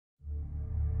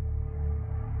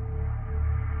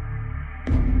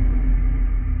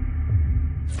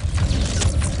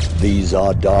These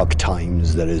are dark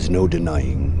times, there is no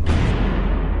denying.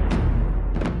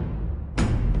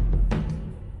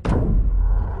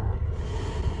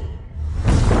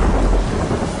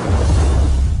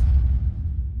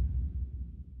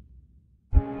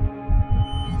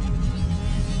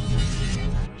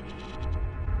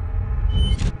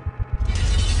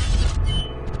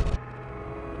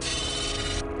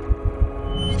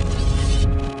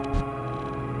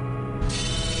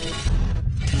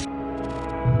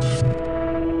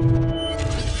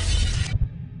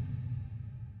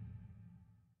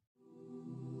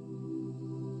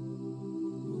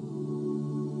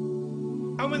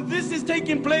 And when this is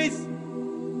taking place,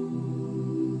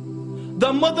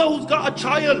 the mother who's got a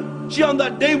child, she on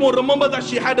that day won't remember that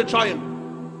she had a child.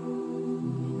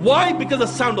 Why? Because the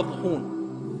sound of the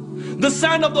horn. The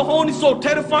sound of the horn is so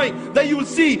terrifying that you will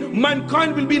see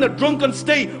mankind will be in a drunken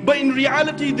state, but in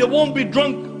reality they won't be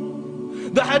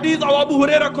drunk. The hadith of Abu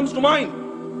Huraira comes to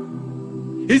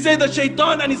mind. He said that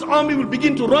Shaitan and his army will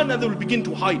begin to run and they will begin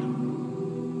to hide.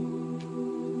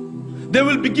 They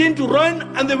will begin to run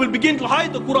and they will begin to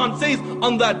hide. The Quran says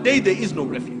on that day there is no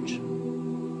refuge.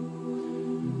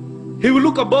 He will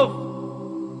look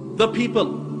above the people,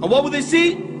 and what will they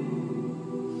see?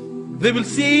 They will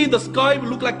see the sky will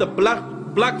look like the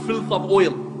black filth of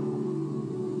oil.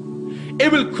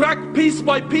 It will crack piece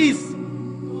by piece.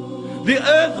 The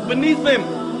earth beneath them,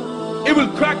 it will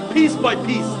crack piece by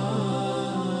piece.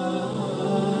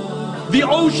 The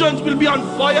oceans will be on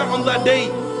fire on that day,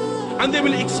 and they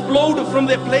will explode from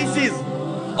their places.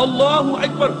 Allahu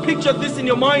Akbar, picture this in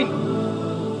your mind,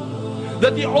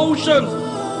 that the oceans,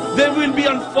 they will be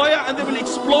on fire and they will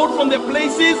explode from their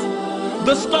places.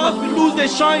 The stars will lose their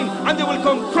shine and they will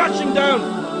come crashing down,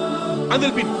 and there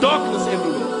will be darkness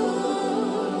everywhere.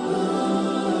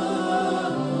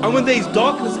 And when there is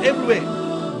darkness everywhere,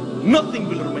 nothing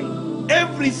will remain.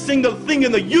 Every single thing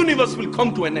in the universe will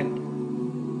come to an end.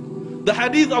 The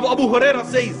hadith of Abu Huraira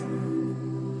says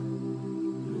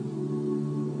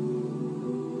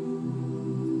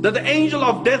that the angel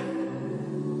of death,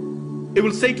 it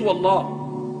will say to Allah,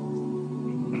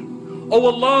 "Oh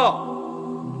Allah,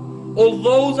 all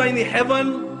those are in the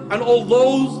heaven and all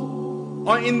those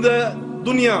are in the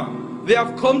dunya, they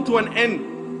have come to an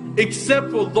end, except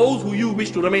for those who you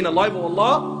wish to remain alive, O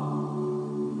Allah."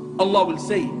 Allah will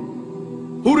say,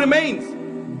 "Who remains?"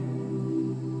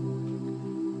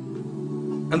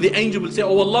 And the angel will say,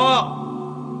 "Oh Allah,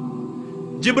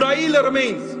 Jibreel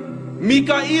remains,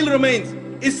 Mikael remains,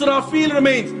 Israfil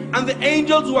remains, and the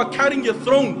angels who are carrying your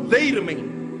throne, they remain."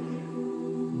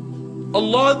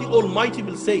 Allah the Almighty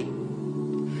will say,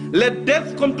 "Let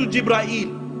death come to Jibreel,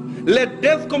 let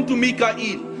death come to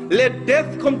Mikael, let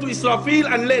death come to Israfil,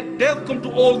 and let death come to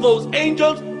all those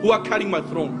angels who are carrying my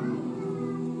throne."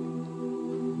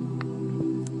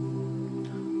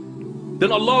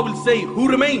 Then Allah will say, "Who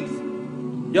remains?"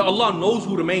 Yeah, Allah knows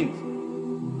who remains.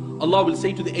 Allah will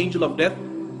say to the angel of death,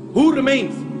 "Who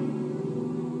remains?"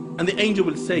 And the angel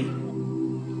will say,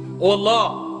 "Oh Allah,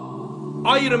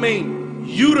 I remain,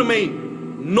 you remain,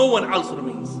 no one else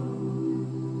remains."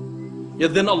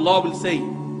 Yet then Allah will say,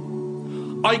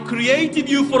 "I created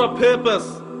you for a purpose,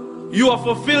 you have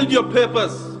fulfilled your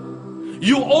purpose,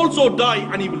 you also die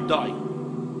and you will die."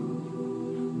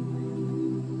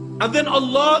 And then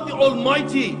Allah the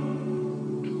Almighty,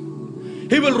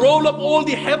 He will roll up all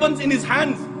the heavens in His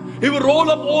hands, He will roll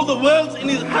up all the worlds in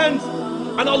His hands,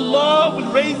 and Allah will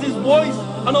raise His voice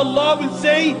and Allah will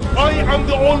say, "I am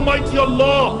the Almighty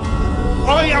Allah,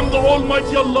 I am the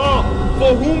Almighty Allah,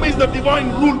 for whom is the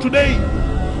divine rule today,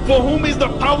 for whom is the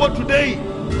power today,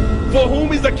 for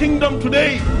whom is the kingdom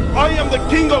today. I am the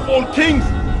King of all kings.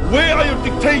 Where are your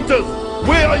dictators?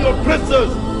 Where are your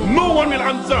oppressors?" No one will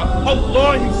answer. Allah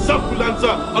Himself will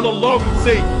answer, and Allah will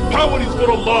say, "Power is for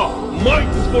Allah, might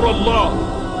is for Allah,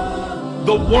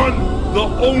 the one, the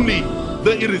only,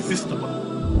 the irresistible."